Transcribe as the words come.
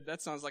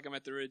That sounds like I'm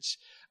at the Ridge.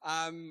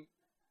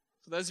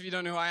 For those of you who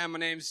don't know who I am, my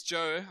name's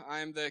Joe. I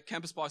am the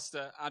campus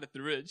pastor out at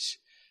the Ridge.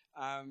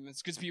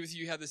 It's good to be with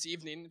you here this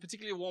evening.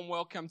 Particularly a warm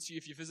welcome to you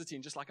if you're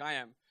visiting, just like I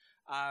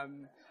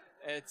am.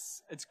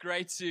 It's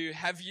great to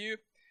have you.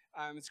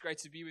 It's great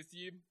to be with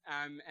you.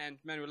 And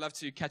man, we'd love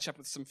to catch up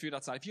with some food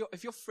outside.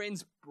 If your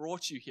friends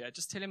brought you here,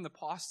 just tell him the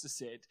pastor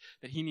said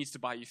that he needs to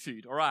buy you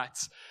food. All right.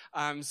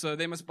 So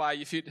they must buy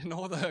you food. And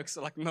all the hooks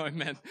are like, no,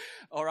 man.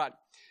 All right.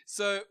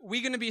 So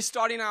we're going to be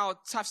starting our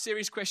tough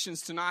series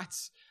questions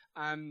tonight.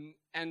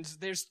 And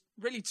there's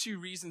really two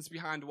reasons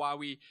behind why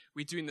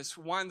we're doing this.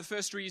 One, the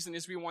first reason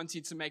is we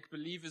wanted to make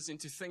believers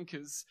into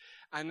thinkers.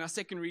 And our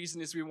second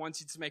reason is we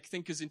wanted to make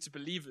thinkers into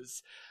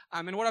believers.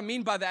 And what I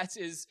mean by that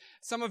is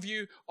some of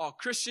you are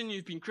Christian.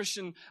 You've been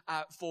Christian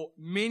for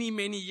many,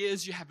 many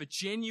years. You have a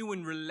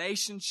genuine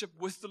relationship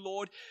with the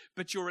Lord.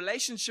 But your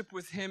relationship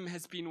with Him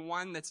has been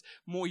one that's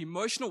more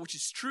emotional, which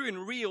is true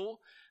and real.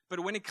 But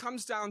when it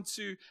comes down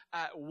to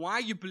why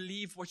you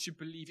believe what you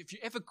believe, if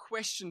you're ever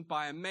questioned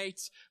by a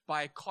mate,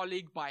 by a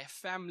colleague, by a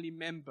family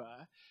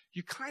member,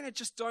 you kind of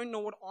just don't know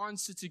what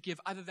answer to give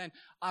other than,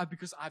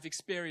 because I've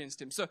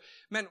experienced Him. So,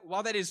 man,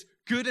 while that is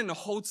good and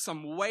holds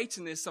some weight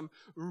and there's some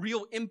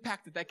real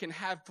impact that can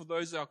have for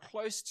those that are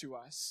close to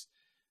us,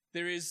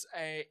 there is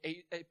a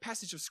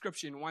passage of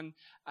Scripture in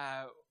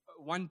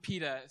 1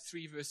 Peter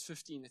 3 verse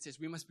 15 that says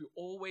we must be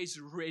always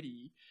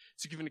ready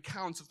to give an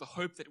account of the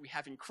hope that we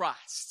have in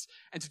Christ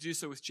and to do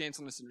so with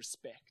gentleness and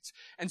respect.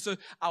 And so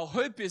our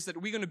hope is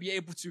that we're going to be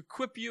able to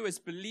equip you as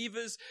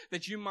believers,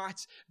 that you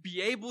might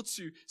be able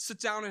to sit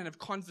down and have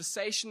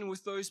conversation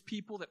with those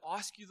people that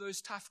ask you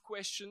those tough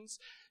questions.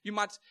 You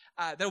might,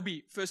 that'll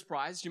be first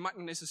prize. You might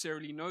not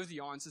necessarily know the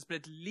answers, but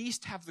at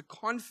least have the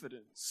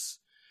confidence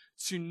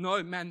to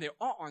know, man, there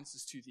are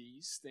answers to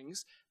these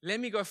things. Let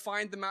me go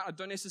find them out. I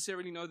don't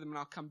necessarily know them, and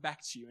I'll come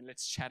back to you, and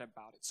let's chat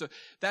about it. So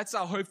that's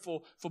our hope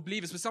for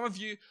believers. But some of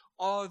you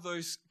are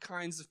those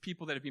kinds of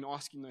people that have been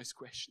asking those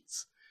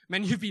questions.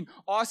 Man, you've been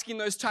asking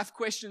those tough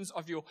questions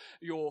of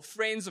your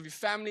friends, of your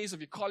families, of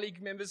your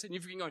colleague members, and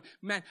you've been going,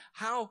 man,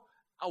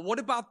 what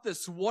about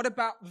this? What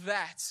about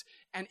that?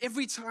 And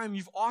every time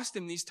you've asked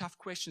them these tough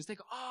questions, they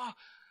go,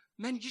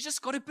 man, you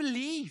just got to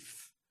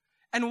believe.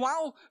 And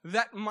while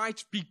that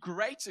might be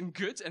great and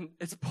good, and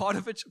it's part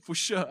of it for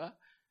sure,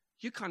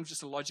 you're kind of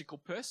just a logical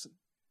person.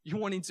 You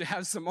wanting to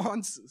have some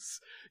answers.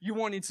 You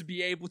wanting to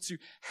be able to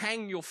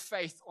hang your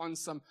faith on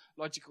some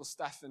logical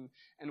stuff.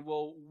 And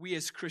well, we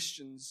as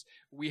Christians,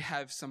 we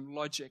have some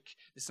logic,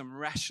 there's some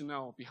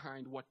rationale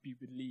behind what we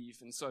believe.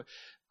 And so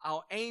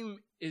our aim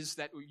is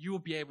that you will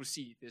be able to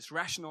see there's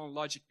rationale and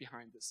logic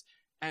behind this,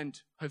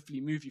 and hopefully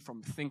move you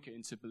from thinker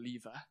into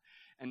believer.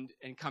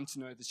 And come to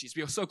know this Jesus.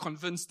 We are so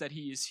convinced that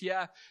He is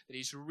here, that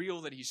He's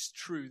real, that He's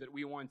true, that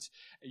we want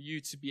you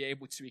to be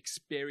able to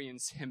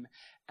experience Him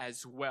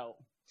as well.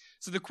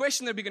 So the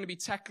question that we're going to be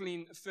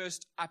tackling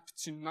first up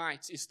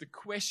tonight is the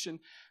question,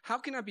 how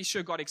can I be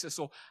sure God exists?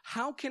 Or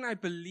how can I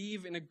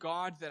believe in a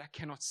God that I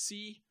cannot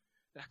see,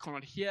 that I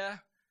cannot hear,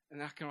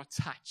 and that I cannot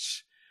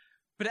touch?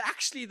 But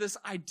actually, this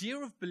idea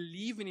of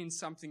believing in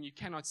something you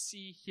cannot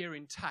see, hear,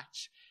 and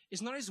touch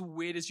is not as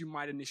weird as you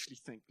might initially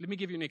think. Let me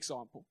give you an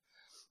example.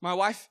 My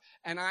wife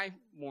and I,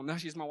 well, no,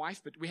 she's my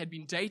wife, but we had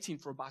been dating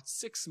for about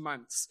 6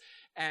 months.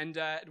 And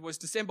it was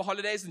December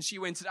holidays, and she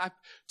went up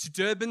to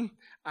Durban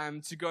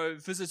to go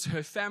visit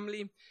her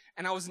family.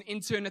 And I was an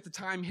intern at the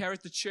time here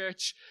at the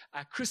church.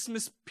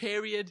 Christmas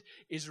period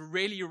is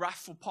really rough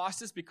for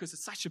pastors because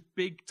it's such a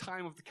big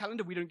time of the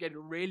calendar. We don't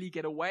really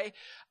get away.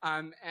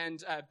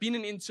 And being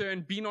an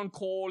intern, being on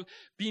call,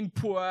 being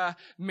poor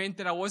meant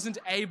that I wasn't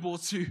able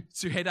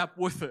to head up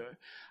with her.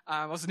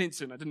 I was an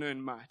intern. I didn't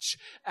earn much.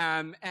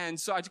 And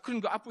so I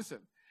couldn't go up with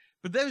him.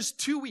 But those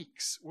 2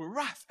 weeks were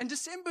rough. And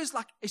December is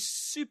like a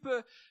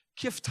super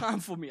kiff time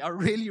for me. I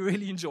really,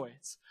 really enjoy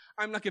it.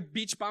 I'm like a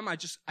beach bum.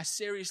 I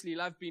seriously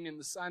love being in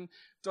the sun.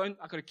 I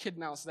got a kid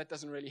now, so that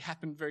doesn't really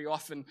happen very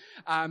often.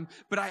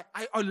 But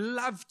I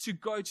love to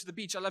go to the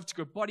beach. I love to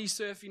go body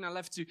surfing. I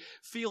love to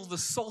feel the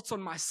salt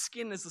on my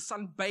skin as the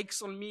sun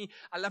bakes on me.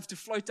 I love to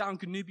float down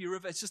Kanubi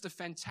River. It's just a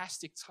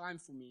fantastic time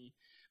for me.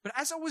 But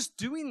as I was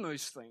doing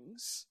those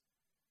things,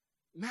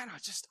 man,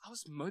 I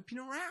was moping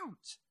around.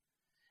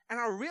 And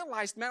I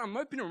realized, man, I'm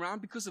moping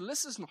around because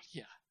Alyssa's not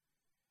here.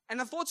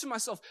 And I thought to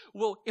myself,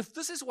 well, if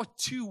this is what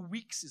 2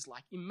 weeks is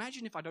like,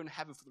 imagine if I don't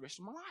have her for the rest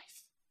of my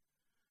life.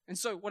 And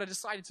so what I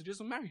decided to do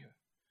is I'll marry her.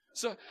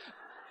 So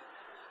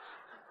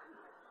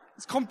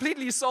it's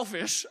completely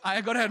selfish, I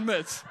got to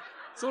admit.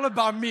 It's all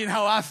about me and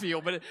how I feel,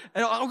 but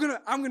I'm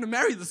going to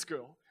marry this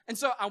girl. And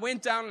so I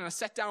went down and I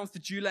sat down with the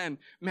jeweler, and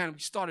man, we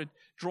started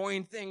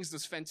drawing things. It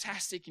was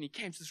fantastic. And he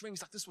came to this ring.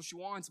 He's like, this is what she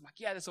wants. I'm like,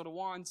 yeah, that's what I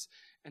want.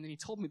 And then he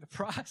told me the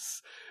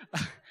price.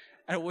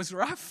 And it was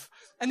rough.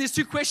 And there's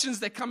two questions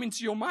that come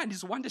into your mind.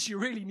 Is one, does she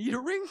really need a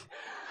ring?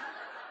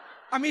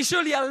 I mean,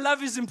 surely our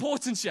love is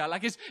important here.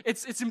 Like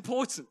it's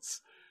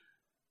important.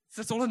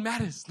 That's all that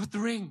matters, not the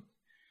ring.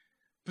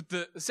 But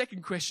the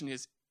second question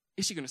is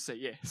she going to say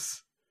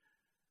yes?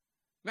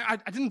 Man,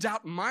 I didn't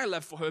doubt my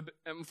love for her,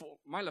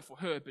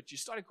 but you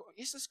started going,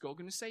 is this girl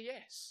going to say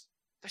yes?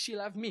 Does she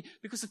love me?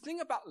 Because the thing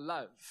about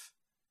love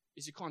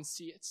is you can't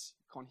see it,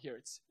 you can't hear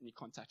it, and you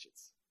can't touch it.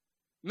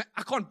 Man,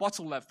 I can't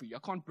bottle love for you. I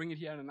can't bring it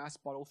here in a nice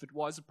bottle. If it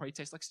was, it'd probably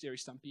taste like Steri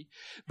Stumpy.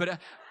 But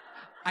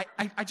I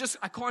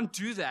can't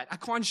do that. I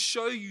can't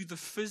show you the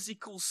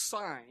physical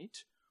side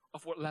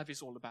of what love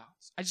is all about.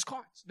 I just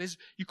can't.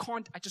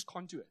 I just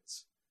can't do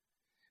it.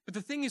 But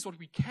the thing is, what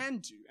we can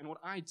do, and what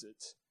I did,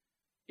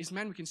 is,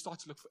 man, we can start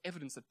to look for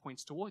evidence that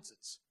points towards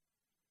it.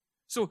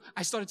 So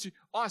I started to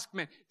ask,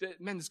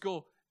 this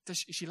girl,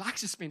 she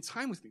likes to spend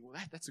time with me.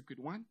 Well, that's a good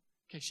one.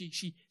 Okay,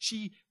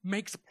 she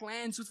makes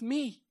plans with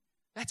me.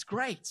 That's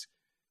great.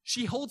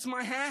 She holds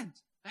my hand.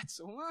 It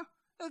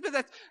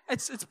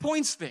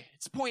points there.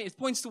 It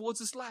points towards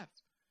this love.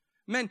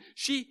 Man,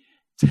 she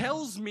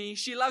tells me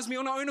she loves me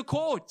on her own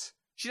accord.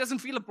 She doesn't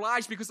feel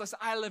obliged because I say,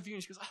 I love you.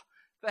 And she goes,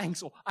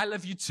 thanks, or I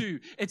love you too.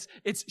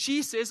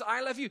 She says,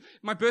 I love you.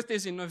 My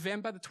birthday's in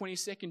November the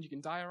 22nd. You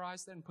can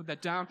diarize that and put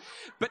that down.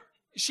 But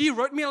she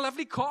wrote me a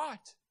lovely card.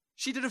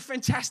 She did a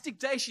fantastic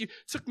day. She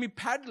took me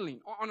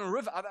paddling on a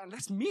river. And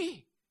that's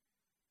me.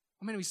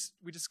 I mean,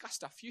 we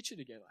discussed our future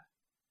together.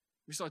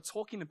 We started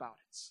talking about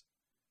it.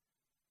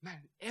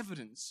 Man,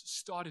 evidence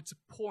started to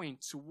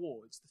point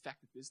towards the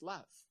fact that there's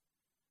love.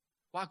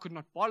 Well, I could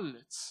not bottle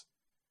it.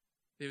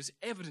 There was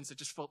evidence that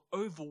just felt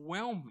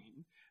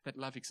overwhelming that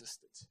love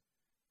existed.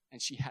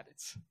 And she had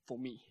it for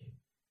me.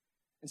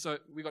 And so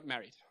we got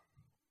married.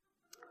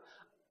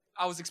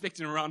 I was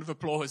expecting a round of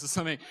applause or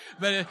something.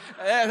 But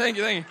thank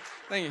you.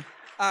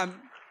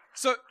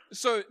 So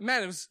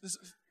man, it was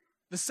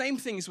the same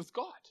thing is with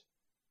God.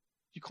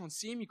 You can't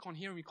see him, you can't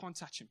hear him, you can't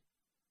touch him.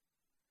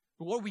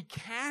 But what we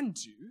can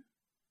do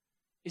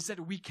is that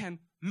we can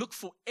look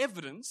for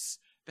evidence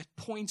that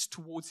points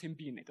towards him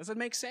being there. Does that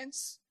make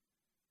sense?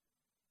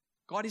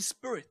 God is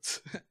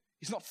spirit.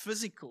 He's not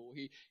physical.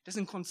 He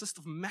doesn't consist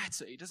of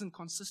matter. He doesn't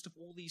consist of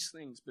all these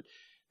things. But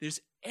there's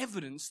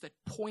evidence that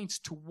points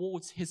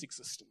towards his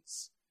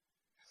existence.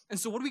 And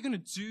so what we're going to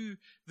do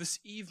this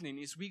evening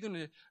is we're going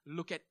to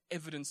look at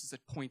evidences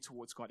that point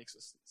towards God's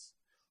existence.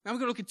 Now we're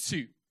going to look at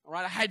two. All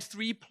right, I had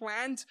three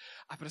planned,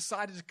 but I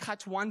decided to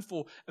cut one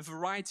for a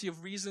variety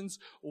of reasons.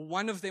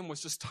 One of them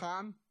was just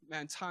time.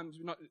 Man, time,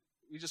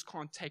 we just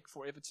can't take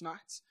forever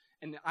tonight.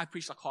 And I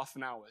preached like half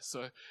an hour.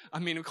 So, I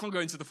mean, we can't go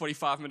into the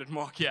 45-minute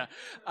mark here.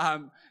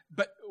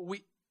 But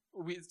we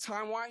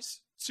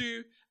time-wise,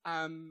 two,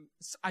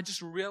 I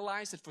just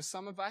realized that for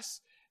some of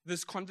us,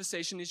 this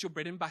conversation is your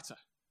bread and butter.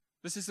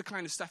 This is the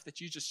kind of stuff that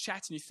you just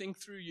chat and you think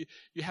through.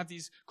 You have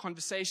these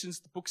conversations,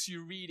 the books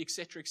you read,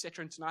 etc.,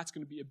 and tonight's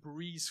going to be a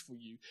breeze for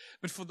you.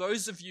 But for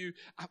those of you,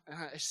 I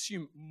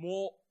assume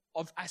more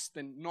of us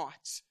than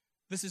not,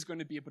 this is going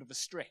to be a bit of a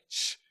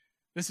stretch.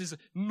 This is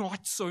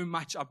not so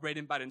much our bread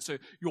and butter. And so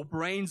your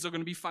brains are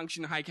going to be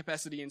functioning high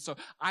capacity. And so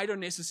I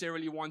don't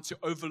necessarily want to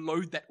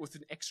overload that with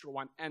an extra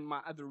one. And my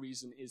other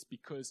reason is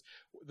because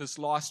this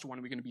last one,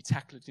 we're going to be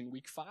tackling in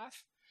week 5.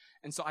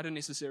 And so I don't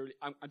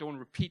want to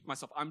repeat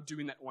myself. I'm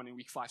doing that one in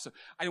week 5. So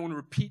I don't want to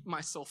repeat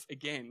myself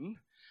again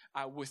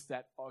with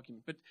that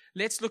argument. But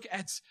let's look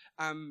at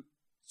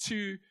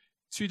two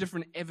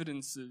different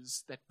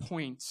evidences that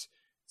point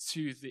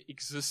to the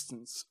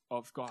existence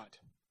of God.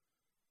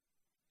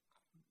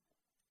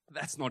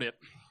 That's not it.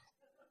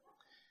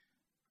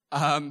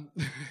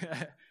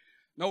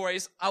 No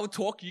worries. I'll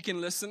talk. You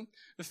can listen.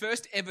 The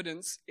first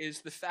evidence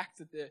is the fact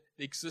that the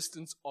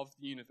existence of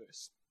the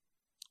universe.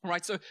 All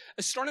right, so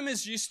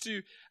astronomers used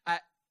to,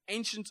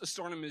 ancient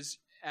astronomers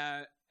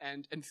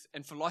and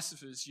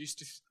philosophers used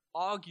to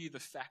argue the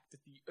fact that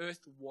the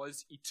earth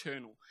was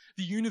eternal.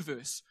 The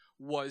universe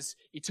was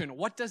eternal.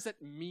 What does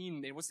that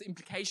mean then? What's the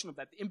implication of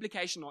that? The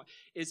implication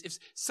is if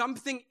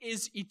something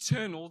is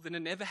eternal, then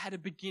it never had a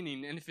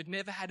beginning. And if it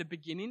never had a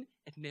beginning,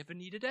 it never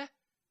needed a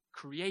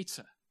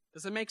creator.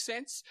 Does that make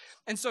sense?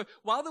 And so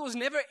while there was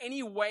never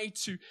any way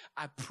to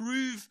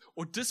prove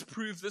or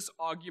disprove this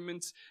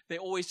argument, they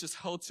always just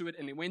held to it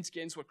and they went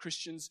against what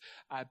Christians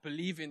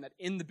believe in, that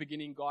in the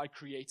beginning God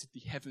created the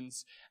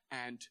heavens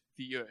and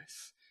the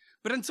earth.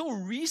 But until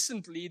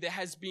recently, there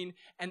has been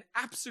an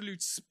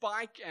absolute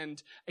spike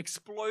and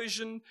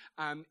explosion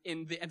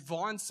in the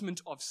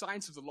advancement of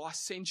science of the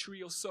last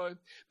century or so,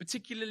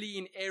 particularly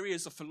in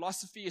areas of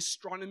philosophy,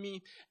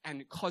 astronomy,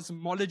 and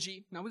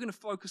cosmology. Now, we're going to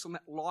focus on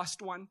that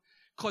last one.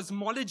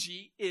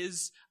 Cosmology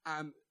is,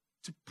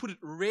 to put it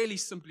really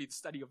simply, the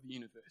study of the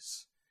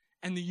universe.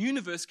 And the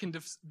universe can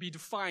be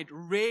defined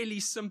really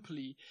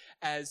simply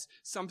as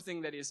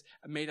something that is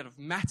made out of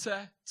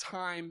matter,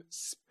 time,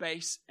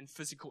 space, and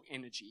physical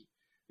energy.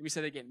 Let me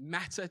say that again.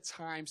 Matter,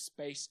 time,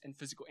 space, and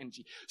physical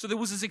energy. So there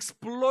was this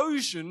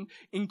explosion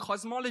in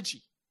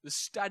cosmology, the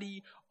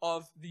study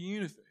of the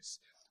universe.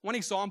 One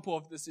example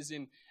of this is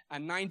in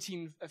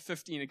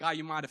 1915, a guy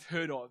you might have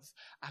heard of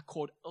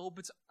called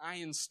Albert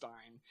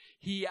Einstein.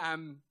 He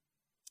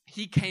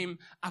he came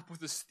up with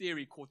this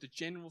theory called the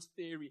general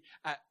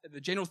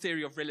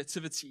theory of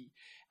relativity.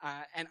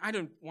 And I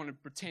don't want to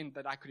pretend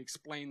that I could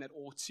explain that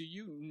all to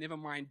you. Never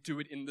mind, do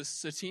it in this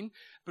sitting.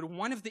 But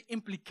one of the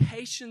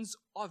implications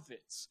of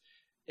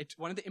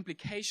one of the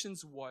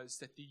implications was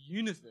that the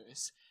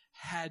universe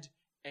had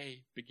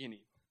a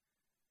beginning.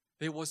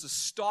 There was a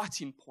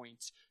starting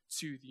point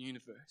to the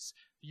universe.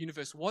 The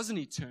universe wasn't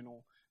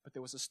eternal, but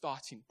there was a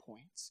starting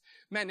point.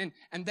 Man,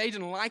 and they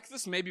didn't like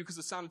this, maybe because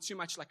it sounded too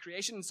much like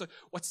creation. And so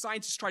what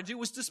scientists tried to do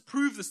was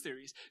disprove this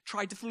theories,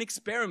 tried different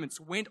experiments,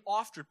 went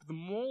after it. But the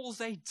more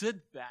they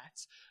did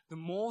that, the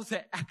more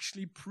they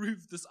actually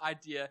proved this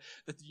idea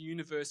that the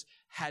universe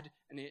had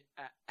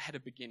a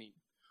beginning.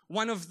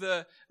 One of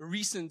the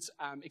recent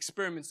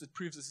experiments that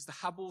proves this is the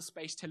Hubble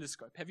Space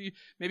Telescope. Have you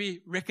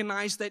maybe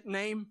recognized that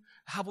name?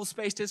 Hubble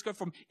Space Telescope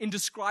from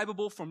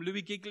Indescribable, from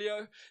Louis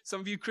Giglio. Some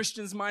of you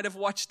Christians might have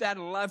watched that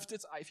and loved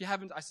it. If you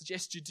haven't, I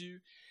suggest you do.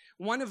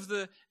 One of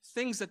the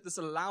things that this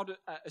allowed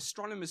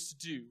astronomers to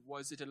do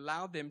was it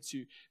allowed them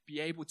to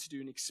be able to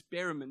do an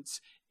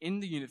experiment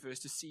in the universe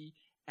to see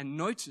and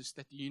notice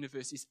that the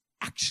universe is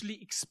actually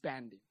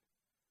expanding.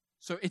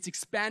 So it's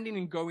expanding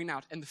and going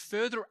out. And the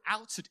further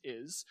out it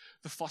is,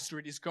 the faster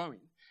it is going.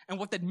 And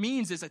what that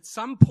means is at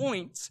some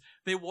point,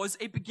 there was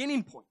a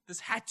beginning point. This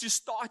had to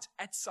start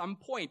at some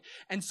point.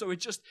 And so it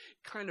just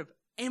kind of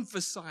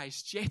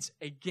emphasized yet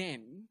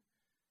again,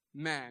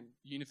 man,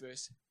 the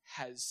universe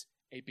has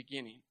a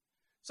beginning.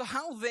 So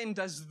how then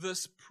does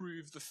this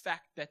prove the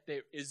fact that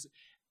there is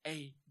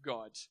a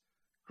God?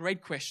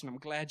 Great question. I'm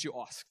glad you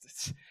asked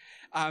it.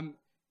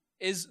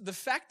 Is the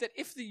fact that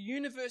if the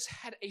universe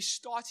had a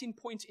starting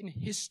point in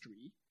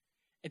history,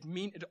 it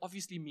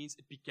obviously means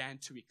it began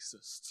to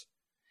exist.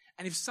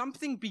 And if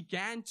something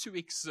began to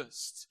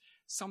exist,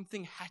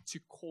 something had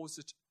to cause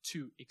it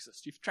to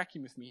exist. You're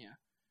tracking with me here?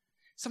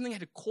 Something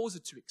had to cause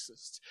it to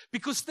exist.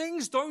 Because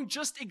things don't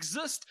just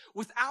exist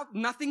without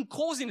nothing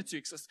causing it to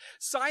exist.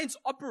 Science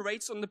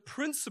operates on the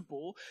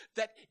principle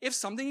that if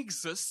something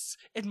exists,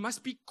 it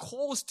must be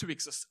caused to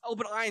exist.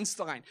 Albert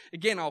Einstein,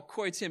 again, I'll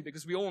quote him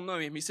because we all know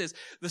him. He says,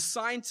 "The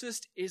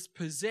scientist is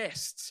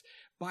possessed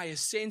by a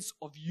sense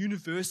of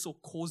universal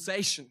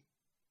causation."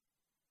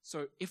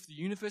 So if the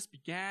universe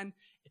began,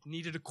 it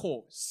needed a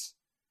cause.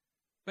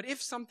 But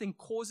if something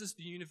causes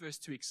the universe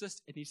to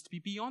exist, it needs to be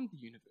beyond the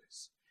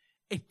universe.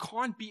 It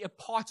can't be a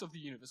part of the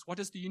universe. What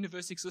does the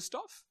universe exist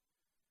of?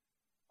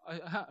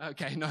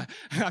 Okay, no,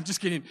 I'm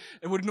just kidding.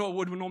 It would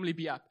normally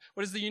be up.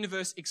 What does the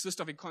universe exist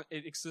of?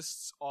 It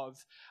exists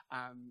of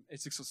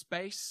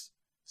space,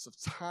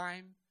 of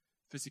time,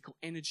 physical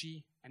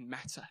energy, and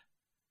matter.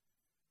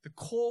 The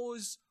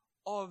cause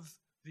of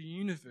the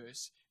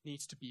universe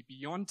needs to be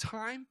beyond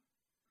time,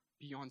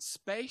 beyond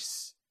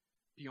space,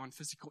 beyond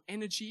physical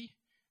energy,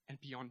 and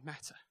beyond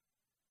matter.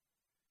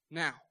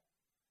 Now,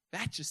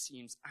 that just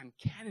seems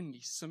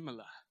uncannily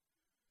similar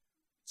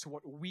to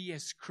what we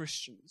as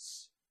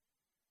Christians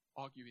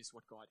argue is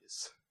what God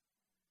is.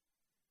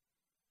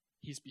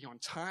 He's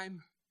beyond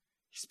time,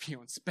 He's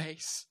beyond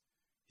space,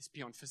 He's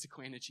beyond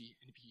physical energy,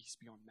 and He's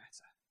beyond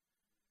matter.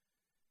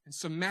 And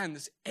so, man,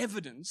 this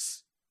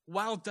evidence,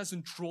 while it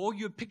doesn't draw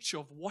you a picture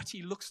of what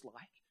He looks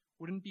like,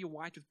 wouldn't be a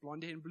white with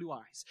blonde hair and blue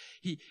eyes.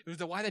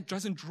 The white that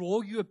doesn't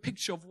draw you a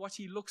picture of what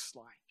He looks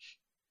like,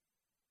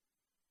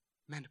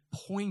 man, it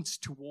points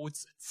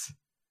towards it.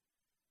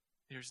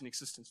 There is an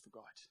existence for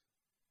God.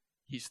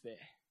 He's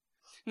there.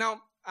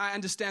 Now, I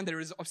understand there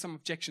is some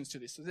objections to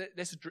this. So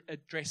let's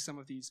address some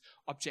of these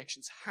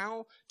objections.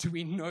 How do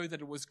we know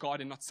that it was God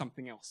and not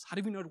something else? How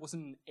do we know it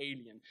wasn't an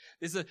alien?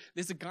 There's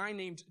a guy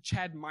named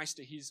Chad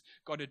Meister. He's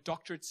got a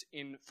doctorate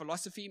in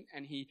philosophy,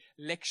 and he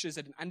lectures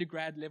at an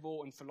undergrad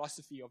level in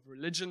philosophy of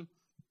religion.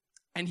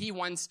 And he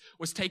once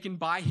was taken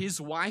by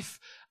his wife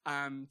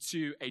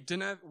to a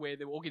dinner where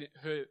they were all getting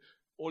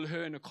all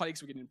her and her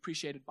colleagues were getting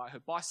appreciated by her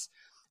boss.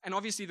 And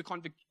obviously the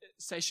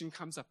conversation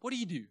comes up. What do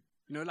you do?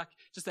 You know, like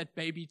just that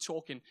baby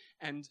talk.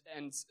 And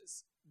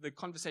the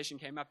conversation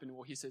came up, and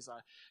he says, I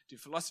do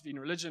philosophy and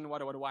religion,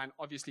 what, and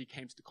obviously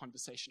came to the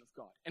conversation of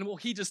God. And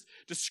he just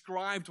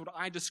described what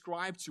I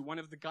described to one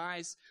of the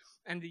guys.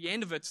 And at the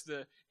end of it,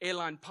 the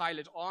airline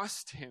pilot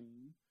asked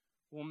him,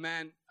 well,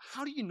 man,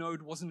 how do you know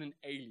it wasn't an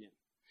alien?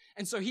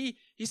 And so he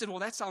said, well,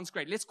 that sounds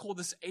great. Let's call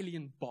this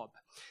alien Bob.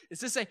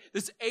 Let's just say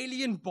this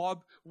alien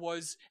Bob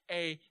was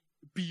a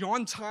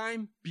beyond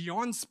time,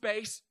 beyond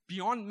space,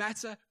 beyond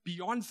matter,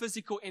 beyond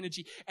physical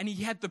energy. And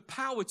he had the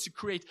power to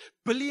create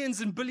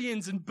billions and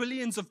billions and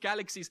billions of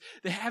galaxies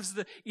that has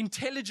the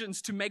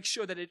intelligence to make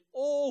sure that it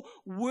all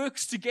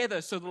works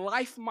together so the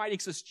life might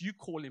exist. You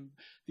call him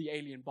the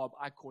alien Bob.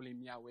 I call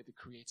him Yahweh, the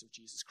creator of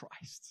Jesus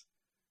Christ.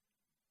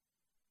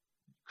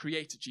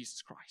 Creator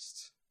Jesus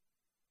Christ.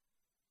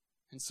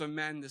 And so,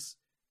 man, this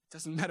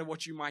doesn't matter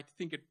what you might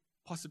think it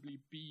possibly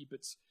be,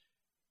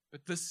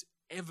 but this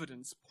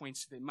evidence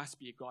points to there must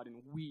be a God, and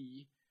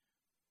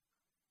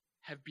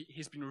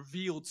has been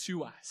revealed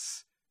to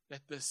us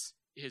that this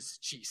is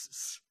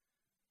Jesus.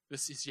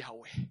 This is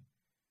Yahweh.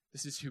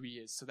 This is who He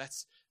is. So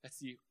that's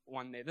the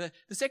one there.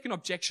 The second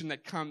objection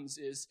that comes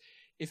is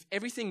if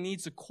everything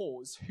needs a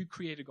cause, who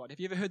created God? Have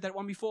you ever heard that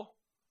one before?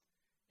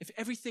 If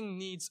everything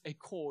needs a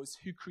cause,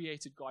 who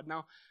created God?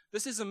 Now,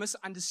 this is a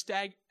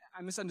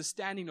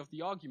misunderstanding of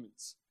the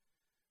arguments,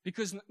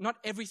 because not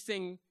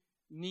everything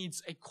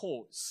needs a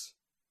cause.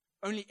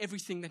 Only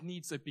everything that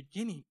needs a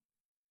beginning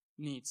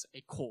needs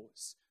a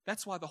cause.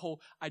 That's why the whole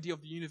idea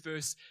of the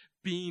universe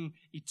being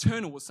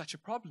eternal was such a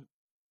problem.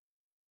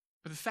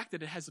 But the fact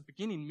that it has a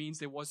beginning means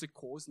there was a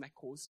cause, and that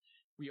cause,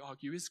 we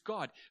argue, is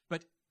God.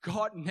 But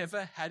God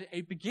never had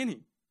a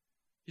beginning.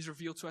 He's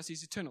revealed to us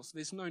He's eternal. So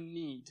there's no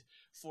need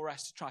for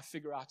us to try to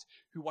figure out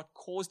what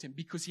caused Him,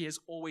 because He has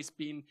always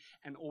been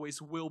and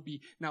always will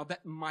be. Now,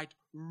 that might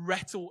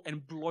rattle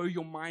and blow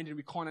your mind, and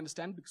we can't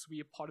understand because we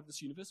are part of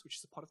this universe, which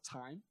is a part of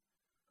time.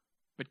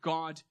 But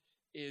God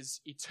is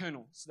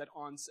eternal, so that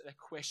answer, that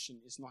question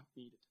is not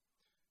needed.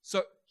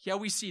 So here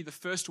we see the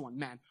first one,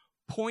 man,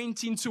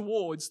 pointing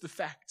towards the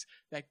fact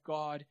that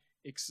God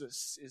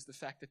exists, is the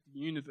fact that the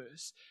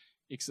universe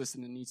exists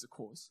and it needs a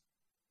cause.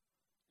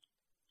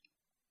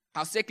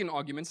 Our second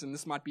argument, and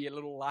this might be a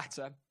little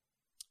lighter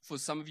for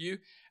some of you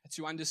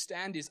to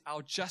understand, is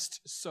our just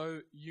so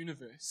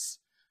universe.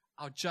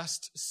 Our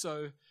just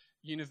so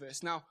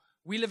universe. Now,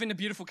 we live in a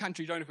beautiful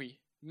country, don't we?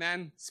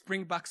 Man,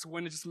 Springboks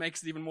win, it just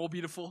makes it even more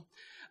beautiful.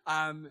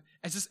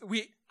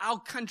 Our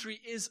country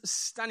is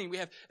stunning.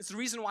 It's the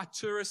reason why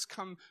tourists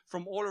come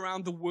from all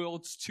around the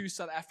world to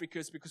South Africa,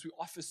 is because we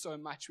offer so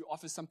much. We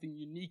offer something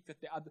unique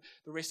that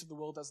the rest of the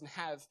world doesn't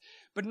have.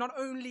 But not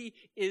only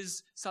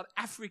is South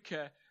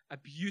Africa a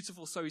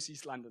beautiful, so is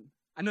East London.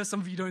 I know some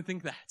of you don't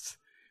think that,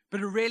 but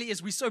it really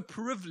is. We're so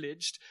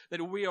privileged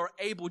that we are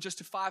able just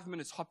to 5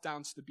 minutes hop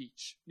down to the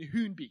beach,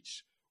 Nahoon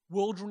Beach,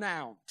 world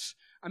renowned.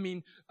 I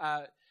mean,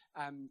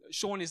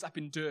 Sean is up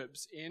in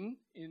Durbs in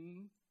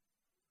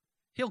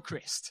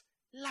Hillcrest,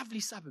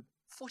 lovely suburb,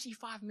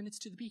 45 minutes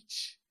to the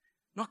beach.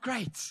 Not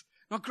great,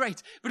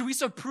 but we're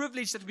so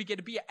privileged that we get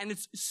to be here, and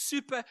it's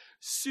super,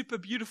 super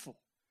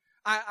beautiful.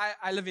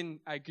 I live in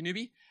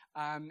Ganubi,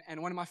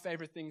 and one of my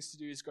favorite things to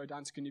do is go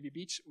down to Ganubi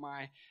Beach.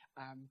 My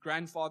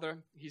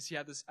grandfather, he's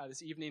here this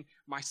evening.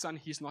 My son,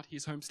 he's not,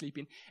 he's home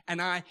sleeping.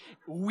 And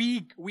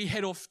we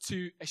head off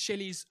to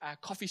Shelley's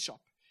coffee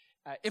shop.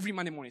 Every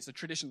Monday morning. It's a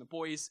tradition, the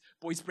boys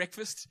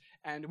breakfast,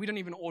 and we don't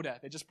even order.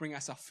 They just bring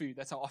us our food.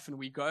 That's how often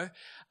we go.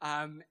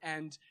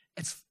 And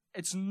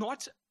it's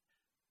not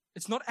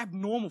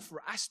abnormal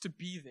for us to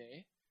be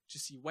there, to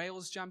see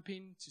whales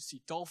jumping, to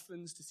see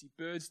dolphins, to see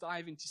birds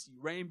diving, to see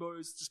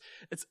rainbows.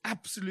 It's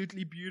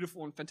absolutely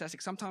beautiful and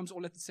fantastic. Sometimes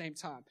all at the same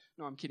time.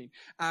 No, I'm kidding.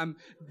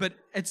 But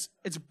it's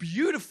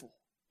beautiful.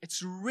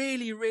 It's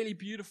really, really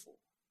beautiful.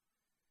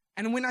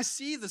 And when I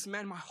see this,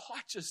 man, my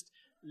heart just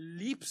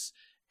leaps.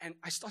 And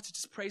I start to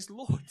just praise the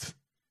Lord. I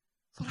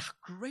thought, how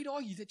great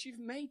are you that you've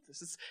made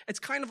this? It's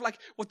kind of like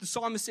what the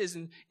psalmist says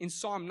in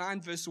Psalm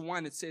 9 verse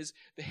 1. It says,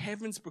 the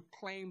heavens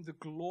proclaim the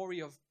glory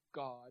of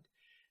God.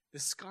 The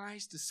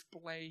skies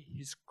display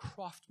His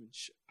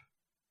craftsmanship.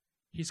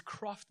 His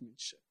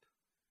craftsmanship.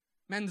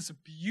 Man, this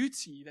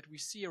beauty that we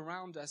see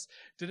around us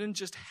didn't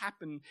just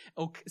happen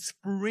or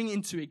spring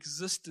into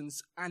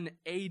existence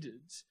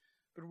unaided.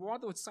 But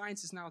rather what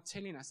science is now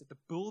telling us, that the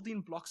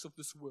building blocks of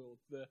this world,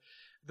 the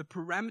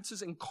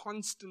parameters and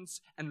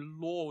constants and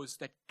laws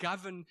that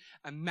govern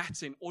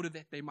matter in order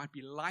that there might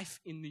be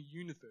life in the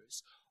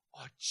universe,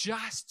 are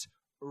just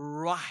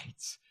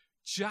right,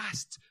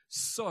 just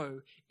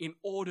so, in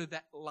order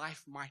that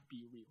life might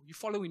be real. You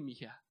following me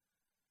here?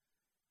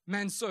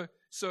 Man, so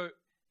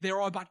there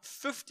are about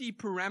 50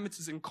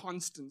 parameters and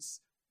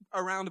constants,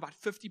 around about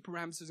 50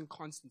 parameters and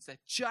constants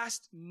that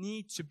just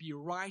need to be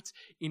right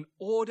in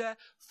order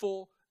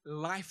for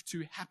life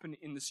to happen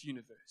in this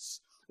universe.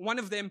 One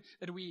of them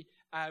that we're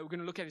going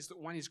to look at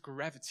is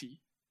gravity.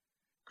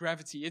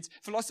 Gravity. It's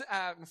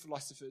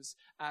philosophers,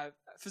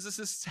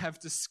 physicists have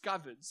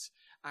discovered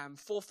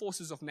 4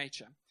 forces of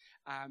nature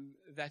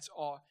that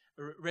are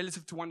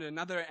relative to one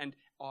another and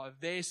are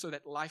there so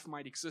that life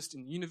might exist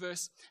in the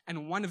universe.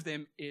 And one of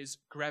them is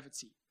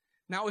gravity.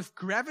 Now, if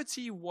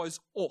gravity was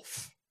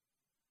off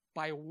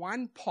by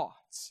 1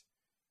 part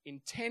in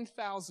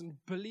 10,000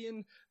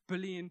 billion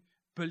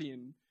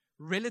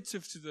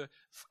relative to the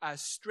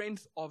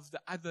strength of the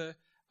other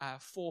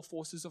 4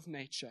 forces of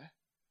nature,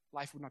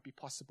 life would not be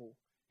possible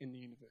in the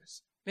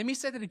universe. Let me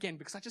say that again,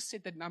 because I just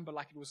said that number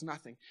like it was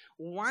nothing.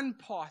 1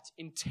 part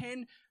in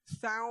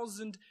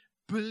 10,000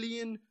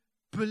 billion.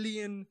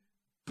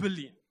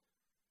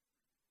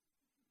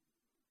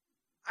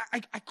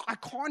 I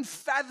can't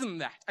fathom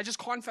that. I just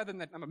can't fathom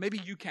that number.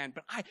 Maybe you can,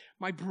 but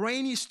my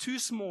brain is too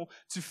small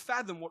to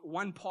fathom what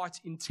 1 part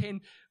in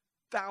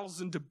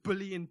 10,000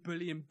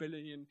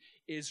 billion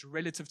is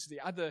relative to the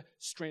other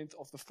strength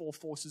of the 4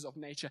 forces of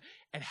nature.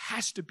 It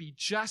has to be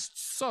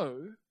just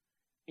so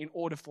in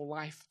order for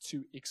life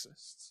to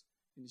exist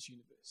in this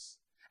universe.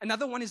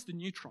 Another one is the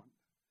neutron.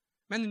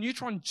 Man, the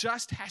neutron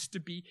just has to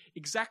be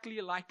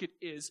exactly like it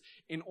is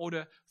in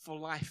order for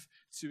life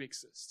to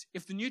exist.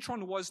 If the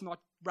neutron was not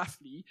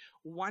roughly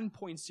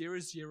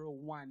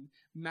 1.001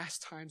 mass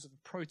times of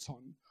a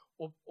proton,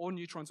 all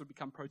neutrons would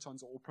become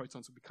protons, or all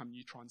protons would become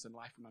neutrons, and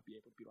life would not be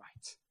able to be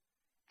right.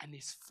 And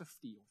there's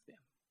 50 of them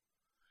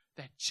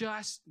that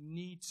just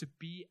need to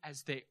be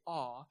as they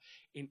are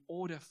in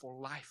order for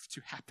life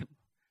to happen.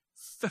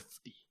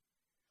 50.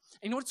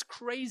 And you know what's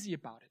crazy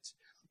about it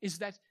is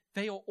that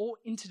they are all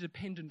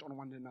interdependent on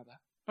one another.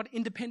 Not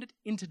independent,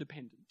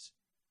 interdependent.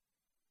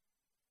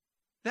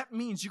 That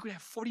means you could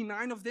have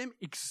 49 of them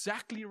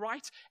exactly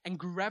right, and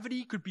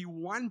gravity could be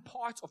one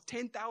part of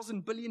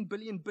 10,000 billion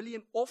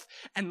off,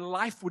 and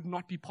life would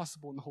not be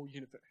possible in the whole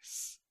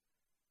universe.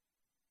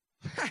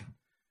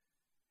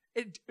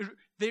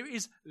 There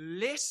is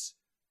less,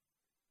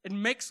 it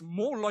makes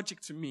more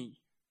logic to me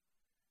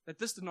that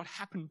this did not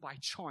happen by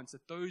chance,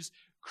 that those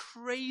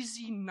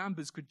crazy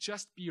numbers could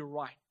just be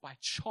right by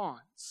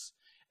chance.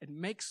 It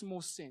makes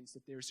more sense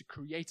that there is a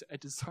creator, a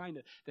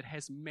designer that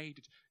has made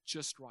it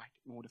just right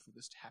in order for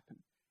this to happen.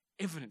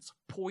 Evidence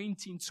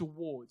pointing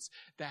towards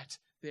that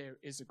there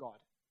is a God.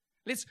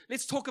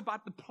 Let's talk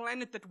about the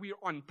planet that we're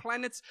on.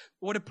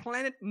 What a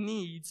planet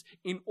needs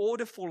in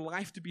order for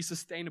life to be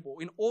sustainable,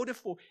 in order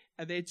for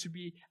there to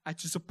be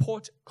to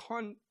support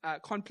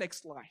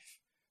complex life.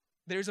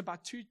 There's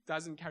about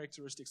 24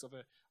 characteristics of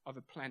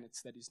a planet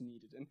that is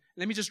needed. And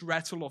let me just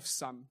rattle off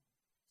some.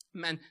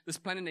 Man, this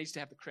planet needs to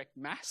have the correct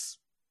mass.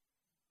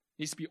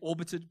 It needs to be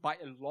orbited by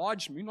a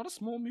large moon, not a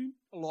small moon,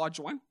 a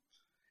large one.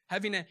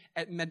 Having a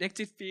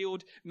magnetic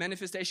field,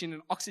 manifestation in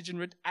an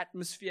oxygen-rich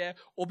atmosphere,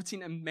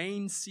 orbiting a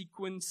main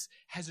sequence,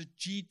 has a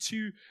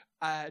G2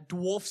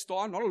 dwarf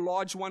star, not a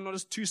large one, not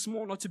as too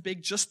small, not too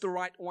big, just the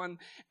right one,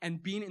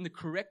 and being in the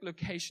correct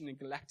location in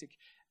galactic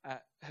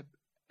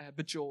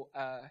habitable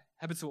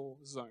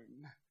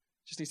zone.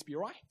 Just needs to be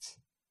right.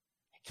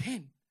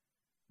 Again,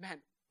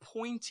 man,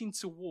 pointing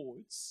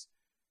towards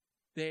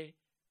there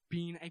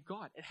being a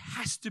God. It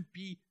has to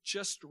be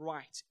just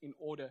right in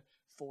order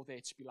for there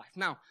to be life.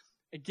 Now,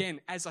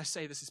 again, as I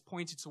say, this is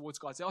pointed towards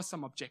God. There are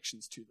some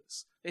objections to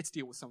this. Let's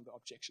deal with some of the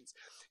objections.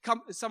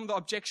 Some of the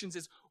objections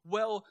is,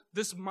 well,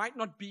 this might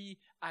not be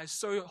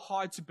so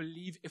hard to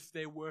believe if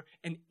there were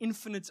an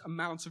infinite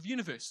amount of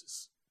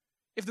universes.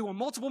 If there were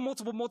multiple amount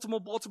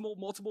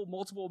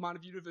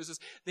of universes,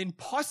 then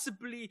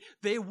possibly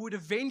there would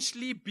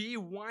eventually be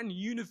one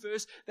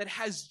universe that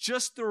has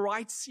just the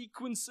right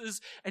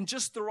sequences and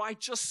just the right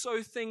just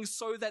so things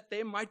so that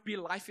there might be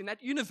life in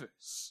that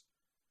universe.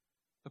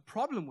 The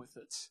problem with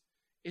it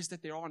is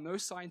that there are no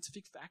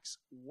scientific facts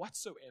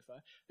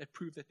whatsoever that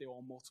prove that there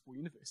are multiple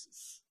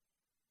universes.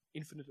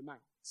 Infinite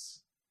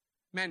amounts.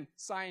 Man,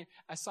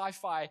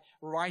 sci-fi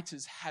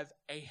writers have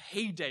a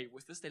heyday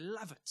with this. They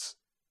love it.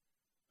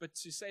 But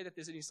to say that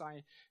there's any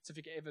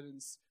scientific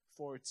evidence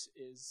for it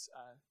is,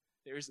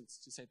 there isn't,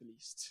 to say the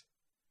least.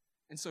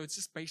 And so it's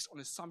just based on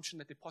assumption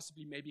that there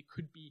possibly maybe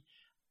could be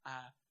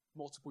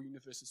multiple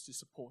universes to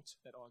support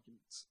that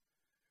argument.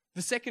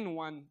 The second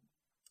one,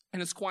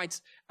 and it's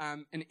quite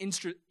an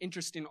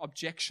interesting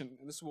objection,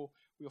 and we'll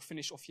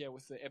finish off here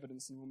with the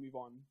evidence and we'll move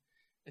on.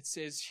 It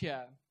says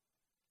here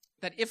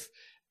that if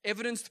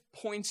evidence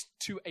points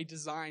to a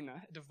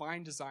designer, a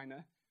divine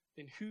designer,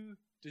 then who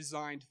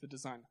designed the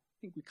designer?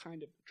 I think we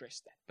kind of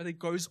addressed that. But it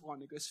goes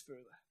on, it goes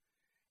further.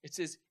 It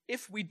says,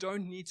 if we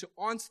don't need to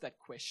answer that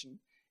question,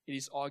 it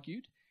is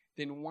argued,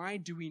 then why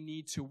do we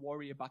need to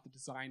worry about the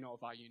designer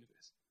of our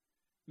universe?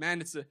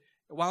 Man,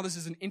 while this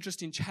is an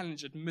interesting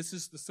challenge, it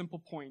misses the simple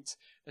point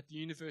that the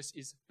universe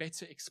is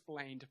better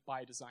explained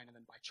by a designer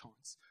than by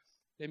chance.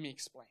 Let me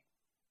explain.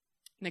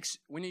 Next,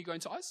 when are you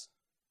going to Oz?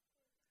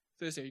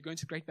 Thursday. Are you going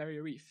to Great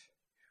Barrier Reef?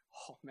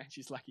 Oh, man,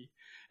 she's lucky.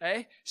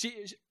 Hey,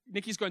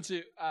 Nikki's going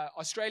to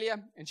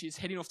Australia, and she's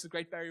heading off to the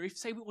Great Barrier Reef.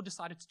 Say we all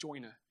decided to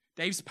join her.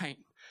 Dave's paying.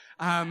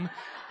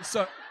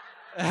 So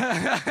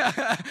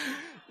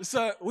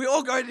we're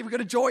all going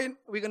to join.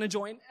 We're going to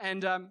join.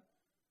 And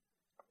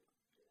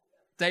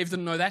Dave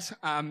didn't know that.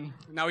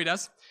 Now he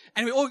does.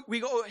 And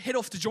we all head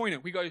off to join her.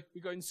 We go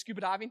in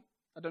scuba diving.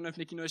 I don't know if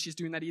Nikki knows she's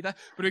doing that either.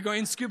 But we're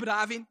going scuba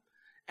diving.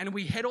 And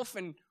we head off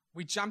and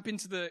we jump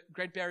into the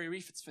Great Barrier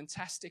Reef. It's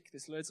fantastic.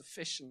 There's loads of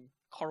fish and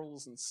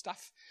corals and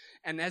stuff.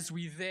 And as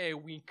we're there,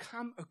 we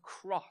come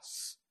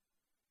across,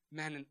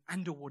 man, an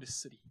underwater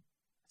city.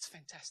 It's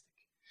fantastic.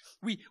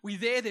 We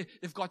there,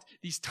 they've got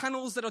these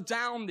tunnels that are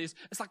down. It's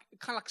like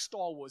kind of like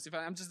Star Wars.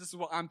 This is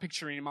what I'm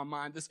picturing in my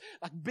mind. This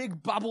like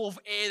big bubble of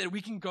air that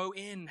we can go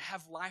in,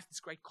 have life.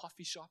 There's great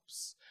coffee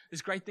shops.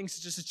 There's great things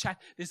to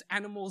chat. There's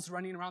animals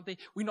running around there.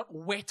 We're not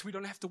wet. We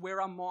don't have to wear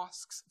our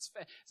masks. It's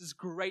this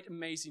great,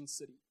 amazing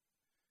city.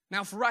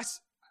 Now, for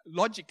us,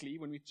 logically,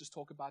 when we just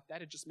talk about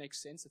that, it just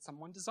makes sense that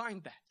someone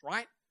designed that,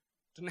 right?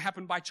 Didn't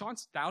happen by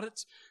chance, doubt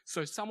it.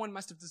 So someone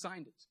must have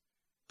designed it.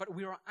 But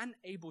we are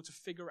unable to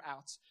figure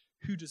out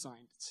who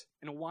designed it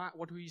and what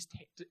were his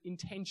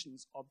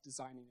intentions of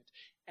designing it.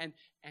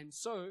 And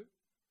so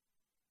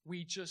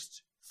we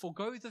just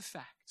forgo the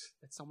fact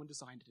that someone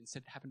designed it and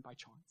said it happened by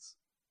chance.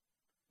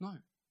 No.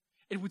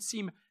 It would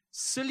seem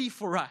silly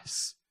for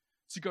us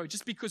to go,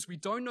 just because we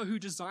don't know who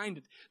designed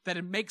it, that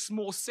it makes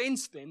more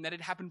sense then that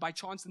it happened by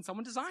chance than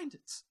someone designed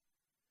it.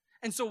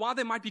 And so while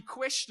there might be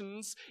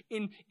questions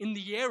in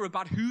the air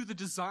about who the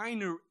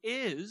designer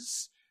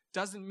is,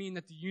 doesn't mean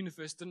that the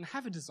universe didn't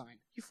have a design.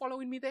 You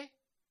following me there?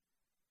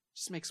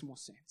 Just makes more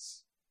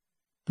sense.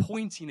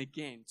 Pointing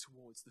again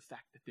towards the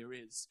fact that there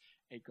is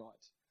a God.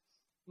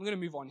 I'm going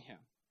to move on here.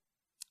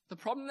 The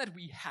problem that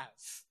we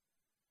have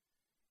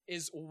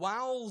is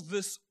while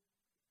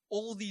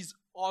all these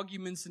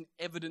arguments and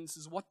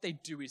evidences, what they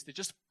do is they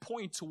just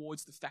point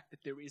towards the fact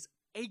that there is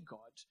a God.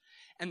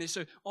 And they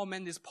say, oh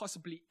man, there's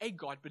possibly a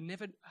God, but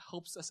never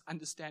helps us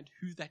understand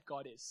who that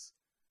God is.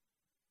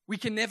 We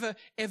can never,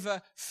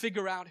 ever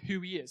figure out who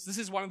he is. This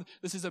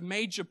is a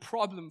major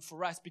problem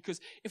for us,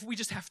 because if we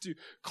just have to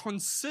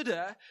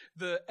consider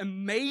the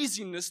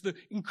amazingness, the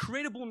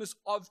incredibleness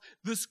of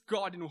this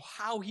God and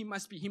how he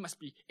must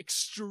be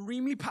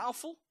extremely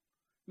powerful.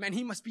 Man,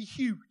 he must be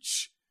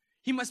huge.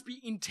 He must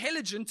be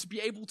intelligent to be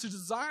able to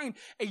design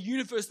a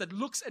universe that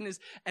looks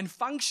and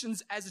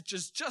functions as it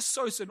just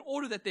so in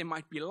order that there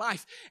might be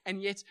life.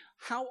 And yet,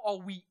 how are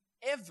we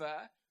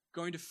ever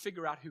going to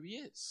figure out who he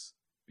is?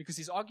 Because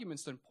his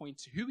arguments don't point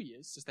to who he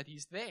is, just that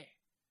he's there.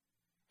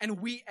 And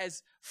we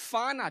as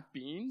finite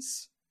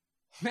beings,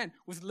 man,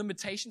 with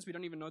limitations, we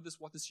don't even know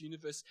what this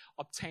universe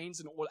obtains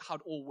and how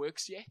it all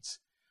works yet.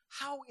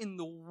 How in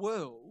the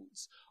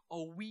world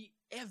are we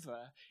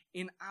ever,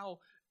 in our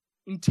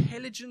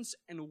intelligence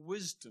and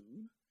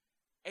wisdom,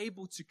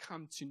 able to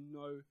come to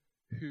know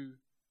who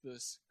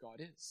this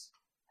God is?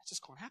 That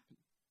just can't happen.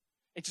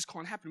 It just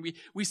can't happen.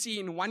 We see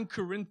in 1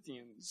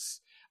 Corinthians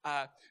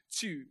 1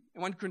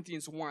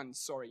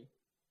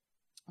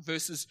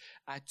 verses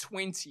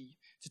 20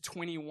 to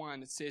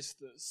 21, it says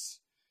this: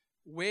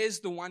 where's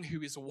the one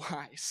who is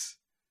wise?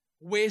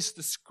 Where's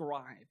the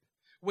scribe?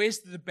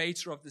 Where's the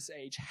debater of this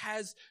age?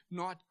 Has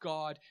not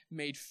God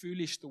made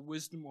foolish the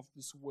wisdom of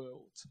the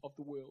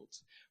world?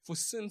 For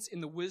since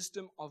in the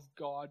wisdom of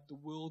God, the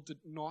world did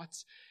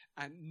not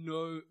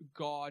know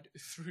God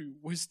through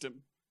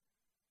wisdom.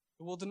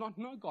 The world did not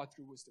know God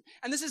through wisdom.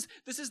 And this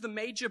is the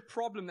major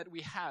problem that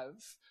we have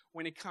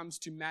when it comes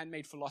to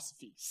man-made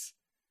philosophies,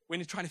 when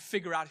you're trying to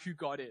figure out who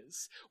God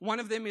is. One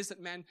of them is that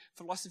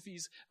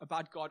philosophies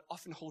about God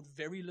often hold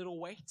very little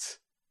weight.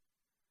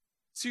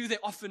 Two, they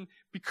often,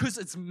 because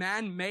it's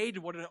man-made,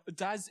 what it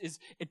does is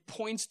it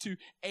points to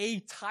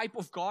a type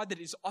of God that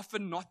is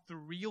often not the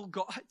real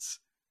God.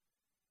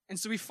 And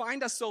so we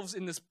find ourselves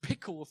in this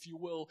pickle, if you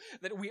will,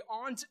 that we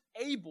aren't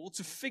able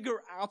to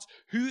figure out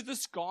who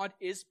this God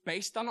is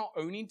based on our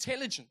own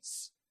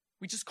intelligence.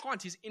 We just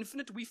can't. He's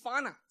infinite, we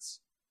finite.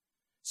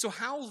 So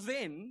how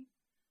then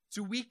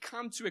do we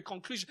come to a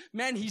conclusion?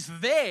 Man, he's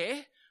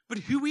there, but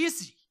who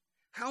is he?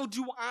 How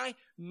do I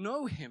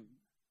know him?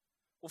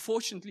 Well,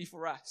 fortunately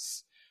for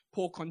us,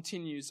 Paul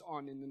continues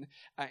on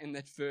in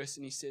that verse,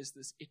 and he says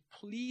this: it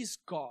pleased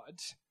God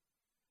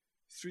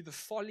through the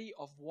folly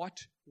of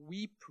what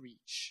we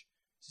preach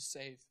to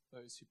save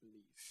those who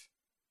believe.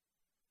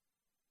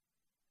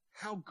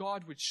 How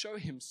God would show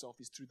himself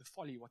is through the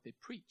folly of what they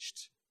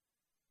preached,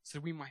 so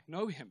that we might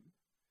know him.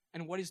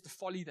 And what is the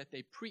folly that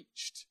they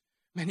preached?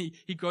 Man,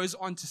 he goes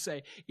on to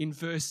say in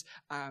verse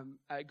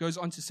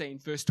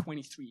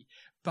 23,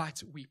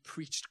 but we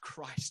preached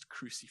Christ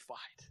crucified.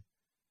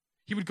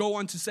 He would go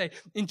on to say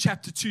in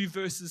chapter 2,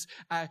 verses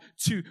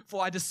 2,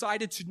 for I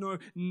decided to know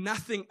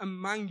nothing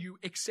among you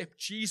except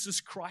Jesus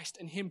Christ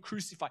and him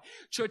crucified.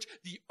 Church,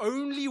 the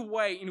only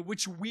way in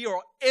which we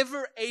are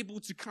ever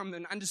able to come to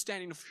an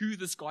understanding of who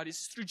this God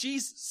is through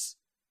Jesus.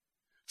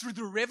 Through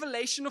the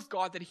revelation of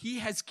God that he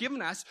has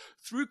given us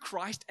through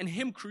Christ and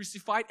him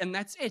crucified, and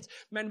that's it.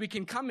 Man, we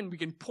can come and we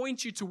can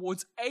point you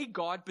towards a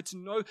God, but to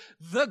know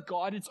the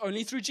God, it's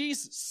only through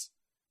Jesus.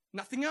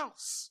 Nothing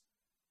else.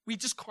 We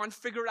just can't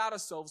figure it out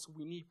ourselves.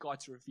 We need God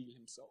to reveal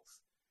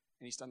himself.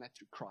 And he's done that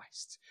through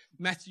Christ.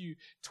 Matthew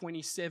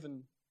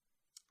 11,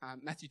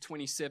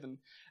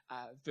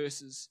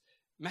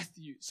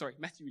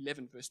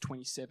 verse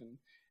 27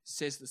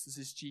 says this. This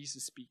is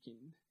Jesus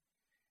speaking.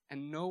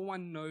 And no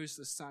one knows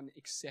the Son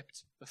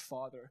except the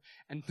Father.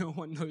 And no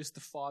one knows the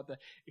Father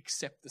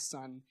except the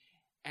Son.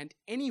 And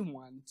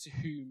anyone to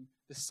whom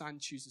the Son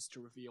chooses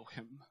to reveal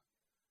him.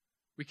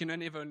 We can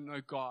only ever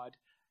know God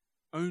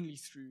only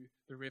through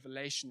the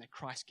revelation that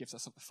Christ gives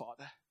us of the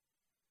Father.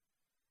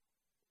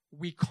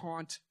 We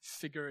can't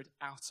figure it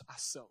out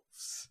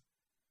ourselves.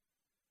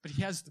 But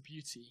he has the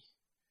beauty.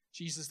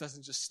 Jesus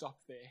doesn't just stop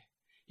there.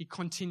 He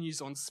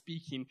continues on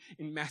speaking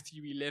in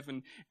Matthew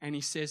 11, and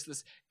he says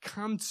this: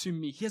 come to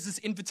me. Here's this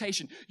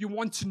invitation. You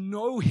want to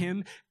know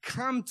him?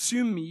 Come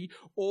to me,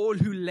 all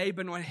who labor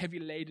and are heavy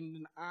laden,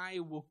 and I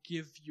will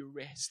give you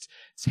rest.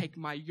 Take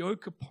my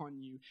yoke upon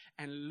you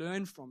and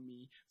learn from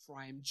me, for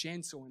I am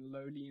gentle and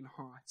lowly in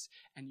heart,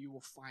 and you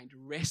will find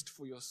rest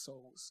for your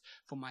souls.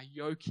 For my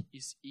yoke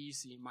is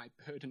easy, my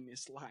burden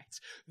is light.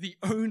 The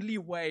only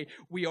way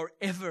we are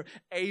ever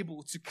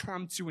able to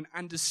come to an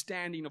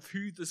understanding of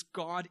who this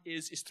God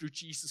is through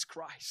Jesus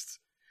Christ.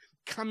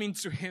 Coming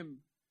to him.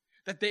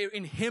 That there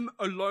in him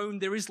alone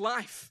there is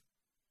life.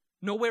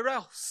 Nowhere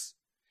else.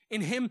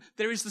 In him,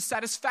 there is the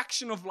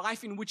satisfaction of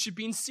life in which you've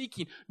been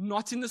seeking,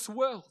 not in this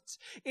world.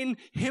 In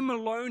him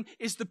alone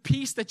is the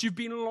peace that you've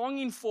been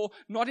longing for,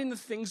 not in the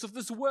things of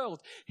this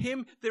world.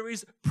 Him, there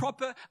is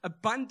proper,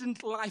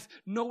 abundant life,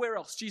 nowhere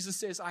else. Jesus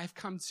says, I have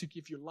come to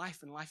give you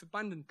life and life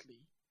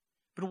abundantly.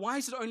 But why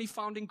is it only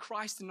found in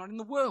Christ and not in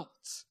the world?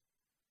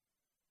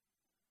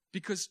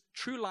 Because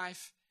true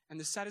life and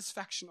the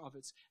satisfaction of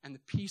it and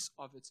the peace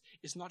of it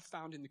is not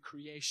found in the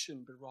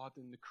creation, but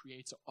rather in the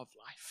creator of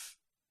life.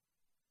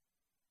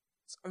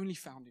 It's only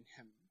found in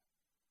him.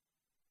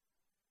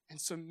 And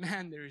so,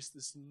 man, there is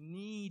this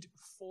need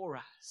for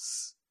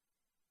us.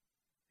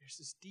 There's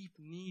this deep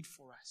need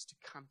for us to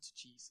come to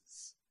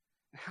Jesus.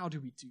 And how do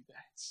we do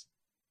that?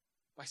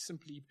 By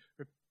simply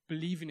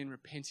believing and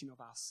repenting of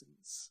our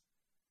sins.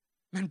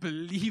 And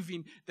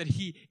believing that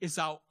he is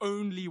our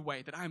only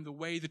way, that I am the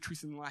way, the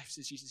truth, and the life,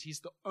 says Jesus. He's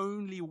the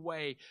only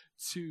way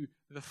to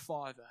the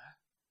Father.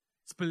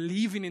 It's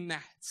believing in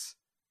that.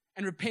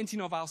 And repenting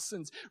of our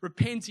sins.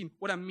 Repenting,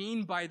 what I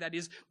mean by that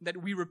is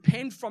that we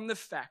repent from the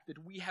fact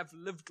that we have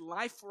lived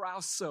life for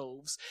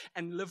ourselves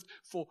and lived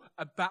for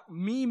about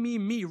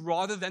me,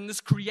 rather than this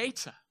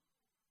creator.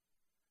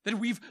 That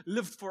we've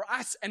lived for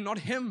us and not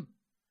him.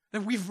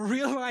 That we've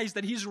realized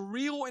that he's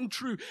real and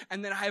true,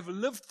 and that I have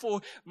lived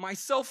for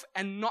myself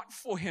and not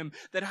for him.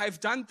 That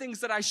I've done things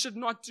that I should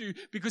not do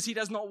because he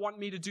does not want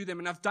me to do them.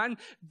 And I've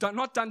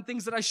not done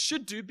things that I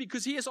should do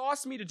because he has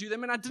asked me to do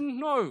them and I didn't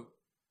know.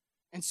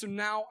 And so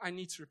now I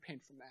need to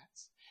repent from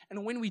that.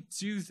 And when we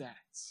do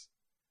that,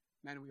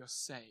 man, we are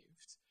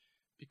saved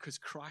because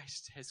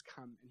Christ has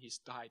come and he's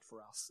died for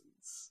our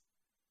sins.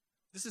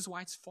 This is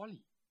why it's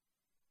folly.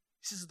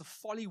 This is the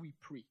folly we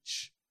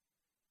preach.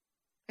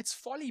 It's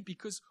folly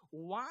because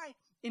why,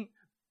 in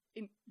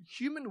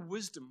human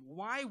wisdom,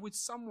 why would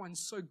someone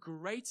so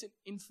great and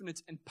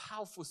infinite and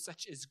powerful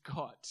such as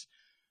God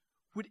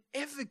would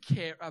ever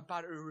care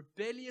about a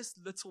rebellious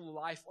little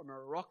life on a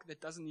rock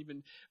that doesn't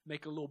even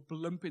make a little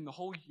blimp in the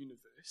whole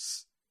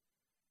universe?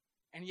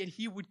 And yet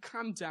he would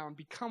come down,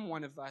 become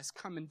one of us,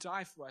 come and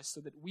die for us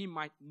so that we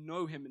might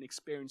know him and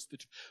experience the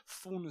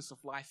fullness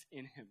of life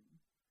in him.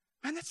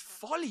 Man, that's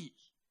folly.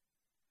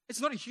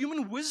 It's not a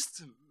human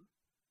wisdom.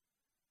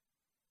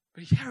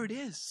 But here it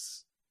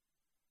is.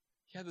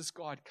 Here this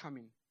God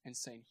coming and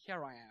saying,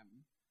 here I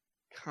am.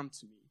 Come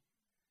to me.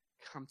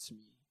 Come to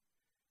me.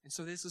 And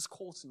so there's this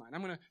call tonight.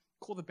 I'm going to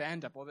call the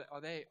band up. Are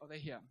they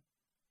here?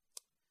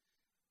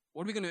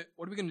 What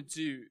we're going to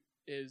do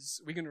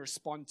is we're going to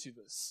respond to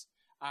this.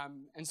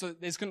 And so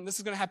this is going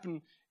to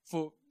happen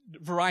for a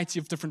variety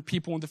of different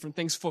people and different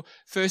things.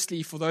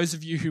 Firstly, for those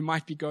of you who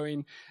might be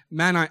going,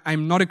 man,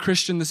 I'm not a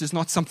Christian. This is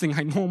not something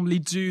I normally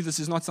do. This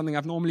is not something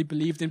I've normally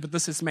believed in, but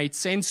this has made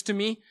sense to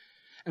me.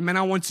 And man,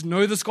 I want to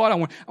know this God. I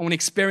want to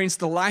experience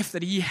the life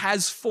that he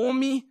has for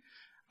me.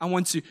 I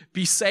want to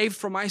be saved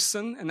from my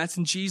sin, and that's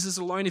in Jesus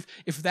alone.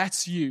 If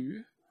that's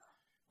you,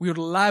 we would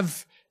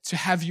love to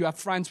have you up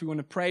front. We want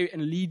to pray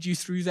and lead you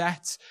through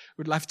that.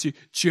 We'd love to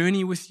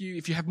journey with you.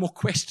 If you have more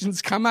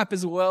questions, come up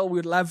as well. We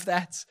would love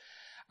that.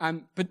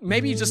 But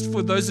maybe just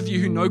for those of you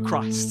who know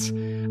Christ,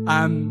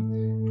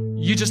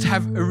 you just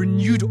have a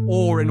renewed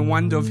awe and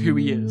wonder of who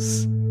he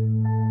is.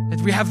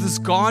 That we have this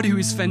God who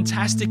is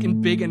fantastic and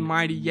big and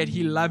mighty, yet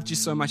he loved you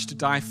so much to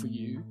die for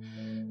you.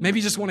 Maybe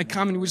you just want to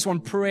come and we just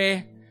want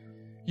prayer.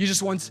 You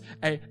just want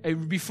to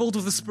be filled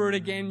with the Spirit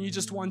again. You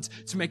just want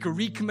to make a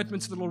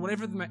recommitment to the Lord.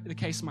 Whatever the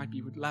case might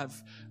be, we'd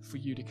love for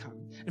you to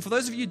come. And for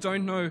those of you who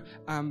don't know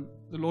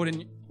the Lord,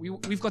 and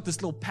we've got this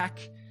little pack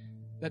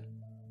that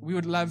we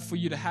would love for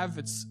you to have.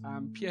 It's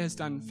Pierre has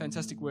done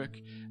fantastic work.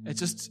 It's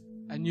just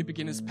a new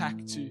beginners pack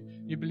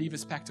new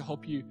believers pack to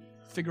help you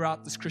figure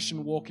out this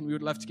Christian walk, and we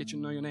would love to get you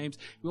to know your names.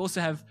 We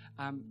also have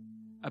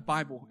a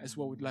Bible as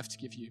well we'd love to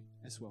give you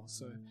as well.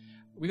 So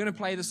we're going to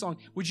play the song.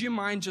 Would you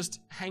mind just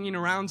hanging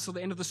around till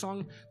the end of the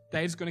song?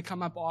 Dave's going to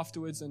come up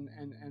afterwards and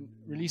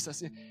release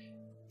us. If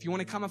you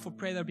want to come up for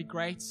prayer, that would be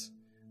great.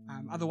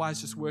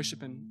 Otherwise, just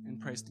worship and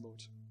praise the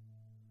Lord.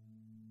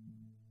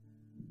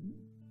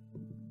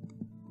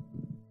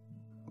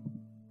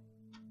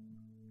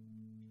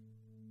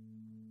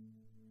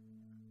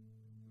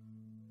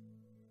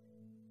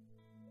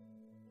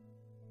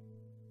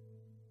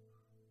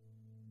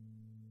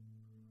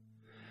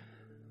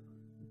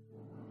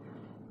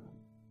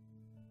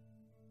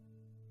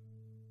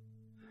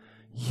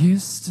 You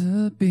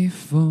stood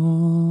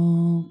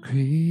before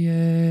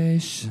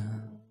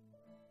creation,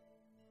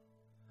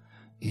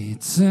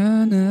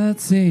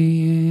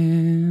 eternity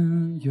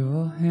in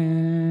your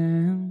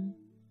hands.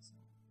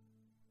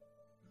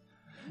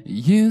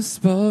 You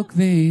spoke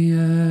the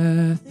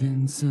earth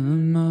into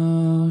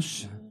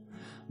motion,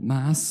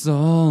 my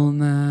soul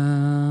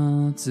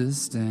now to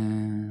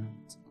stand.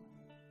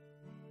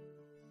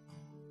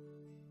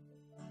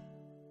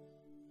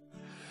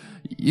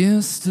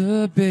 You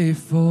stood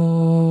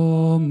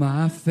before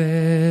my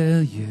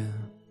failure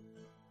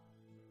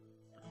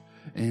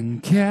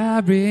and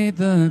carried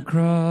the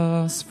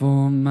cross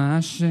for my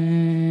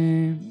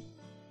shame.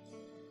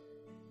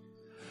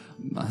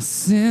 My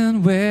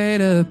sin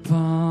weighed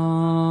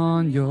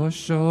upon your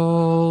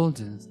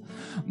shoulders,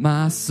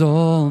 my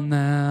soul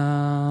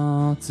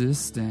now to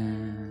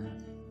stand.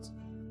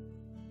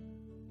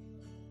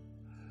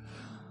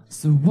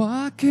 So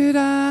what could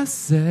I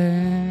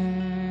say?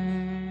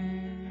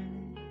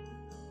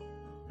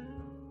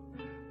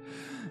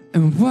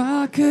 And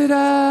what could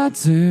I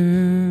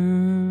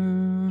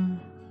do?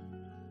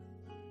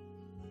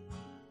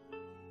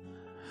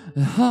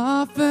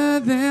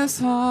 Offer this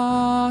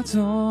heart,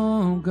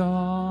 oh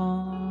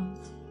God,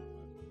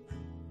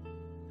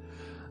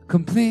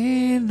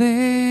 completely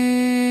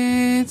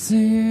to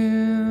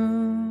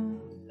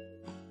you.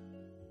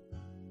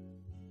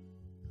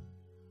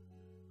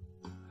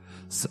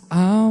 So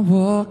I'll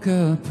walk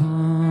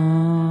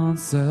upon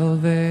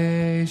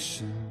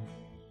salvation,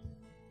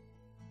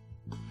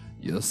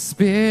 your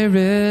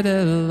spirit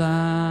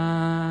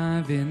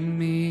alive in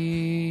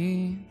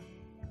me.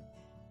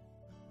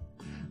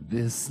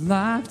 This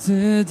life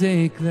to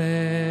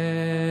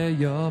declare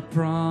your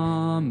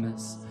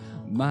promise,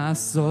 my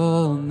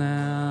soul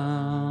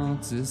now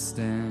to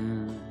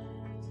stand.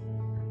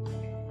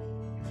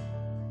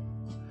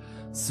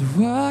 So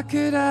what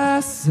could I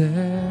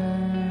say?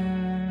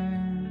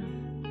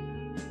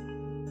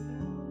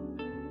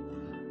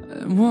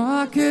 And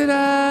what could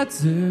I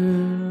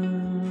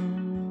do?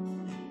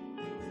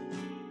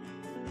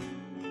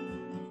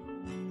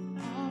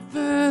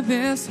 Offer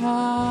this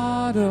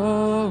heart,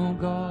 oh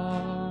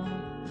God,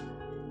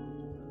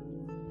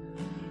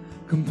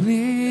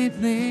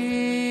 completely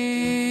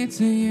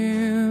to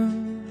you.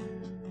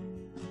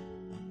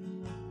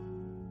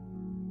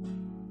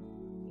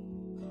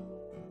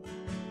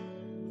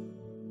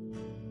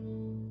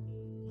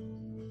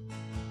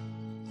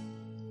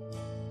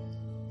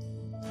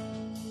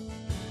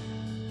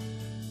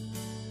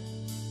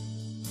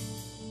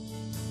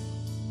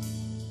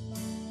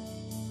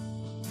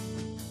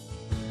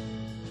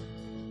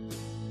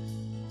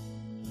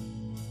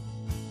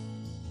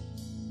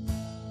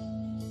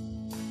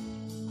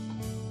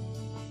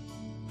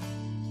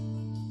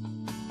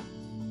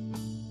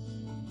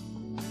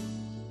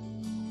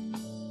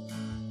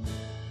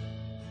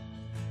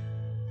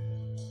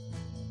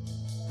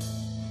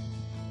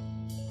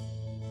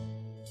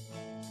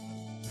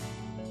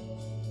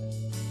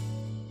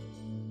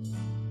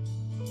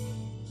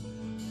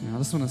 I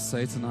just want to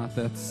say tonight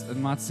that it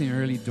might seem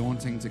really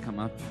daunting to come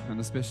up,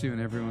 and especially when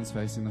everyone's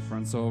facing the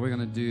front. So all we're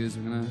going to do is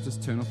we're going to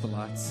just turn off the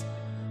lights.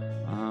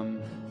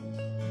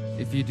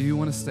 If you do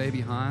want to stay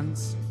behind,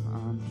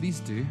 please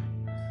do.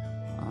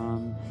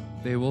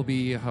 There will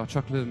be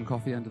chocolate and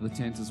coffee under the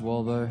tent as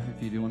well, though,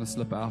 if you do want to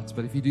slip out.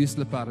 But if you do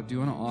slip out, I do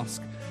want to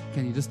ask,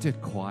 can you just do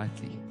it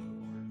quietly?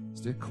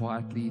 Just do it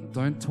quietly.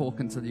 Don't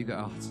talk until you go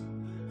out.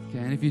 Okay,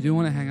 and if you do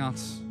want to hang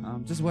out,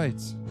 just wait.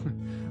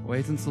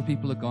 Wait until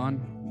people are gone,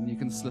 and you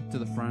can slip to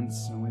the front.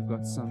 And we've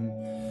got some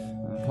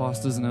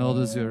pastors and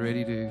elders who are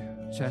ready to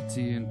chat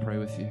to you and pray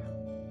with you.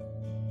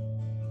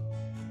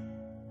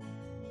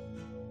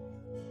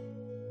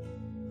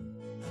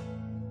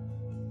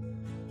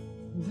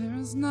 There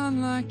is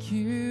none like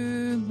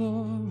you,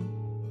 Lord,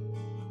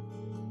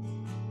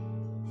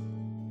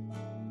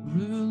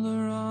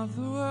 ruler of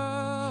the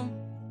world,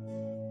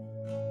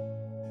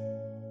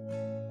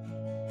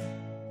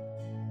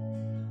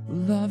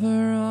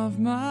 lover of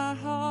my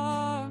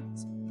heart.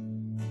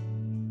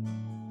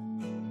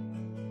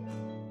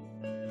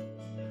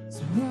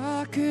 So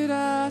what could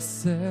I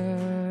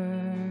say?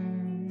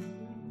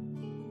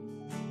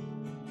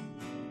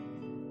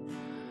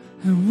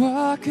 And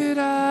what could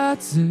I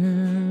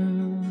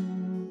do?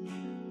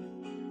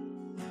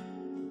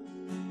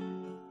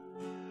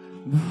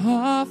 But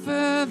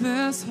offer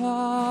this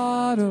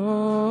heart,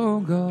 oh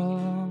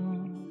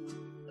God,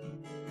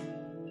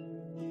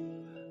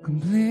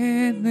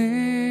 completely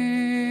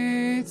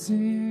to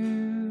you.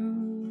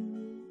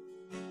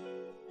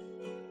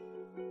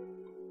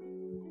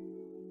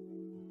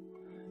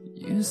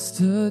 You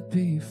stood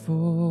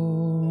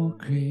before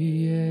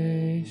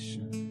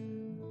creation,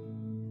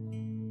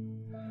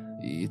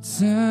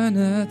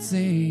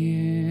 eternity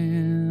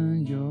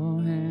in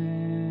your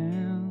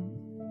hand.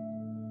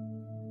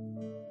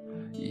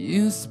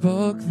 You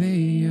spoke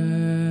the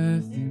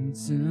earth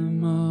into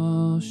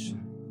motion,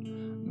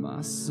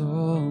 my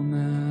soul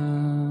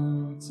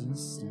now to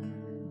stand.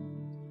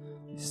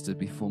 You stood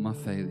before my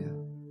failure.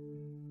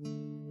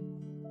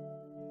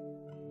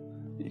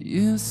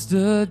 You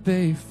stood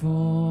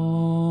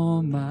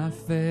before my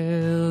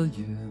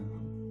failure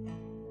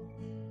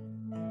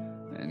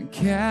and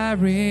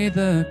carried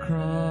the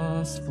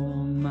cross for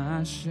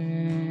my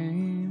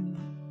shame.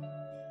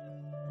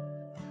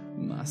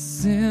 My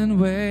sin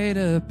weighed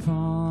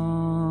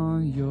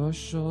upon your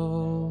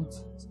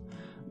shoulders,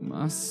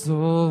 my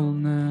soul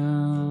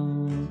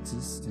now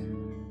to stand.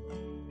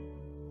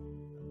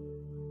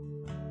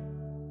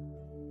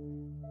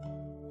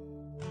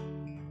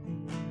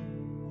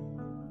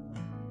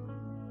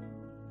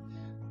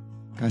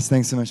 Guys,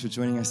 thanks so much for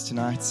joining us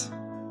tonight. Just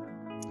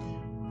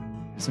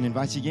want to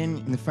invite you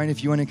again in the front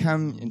if you want to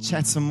come and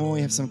chat some more,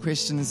 you have some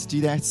questions, do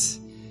that.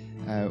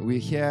 we're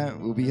here.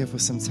 We'll be here for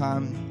some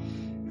time.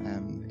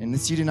 And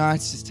it's you tonight.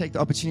 Just take the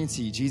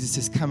opportunity. Jesus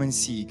says, come and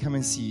see. Come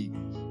and see.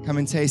 Come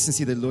and taste and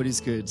see the Lord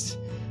is good.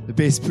 The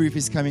best proof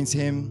is coming to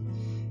him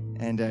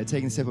and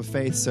taking a step of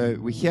faith. So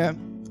we're here.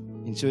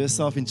 Enjoy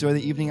yourself. Enjoy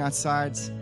the evening outside.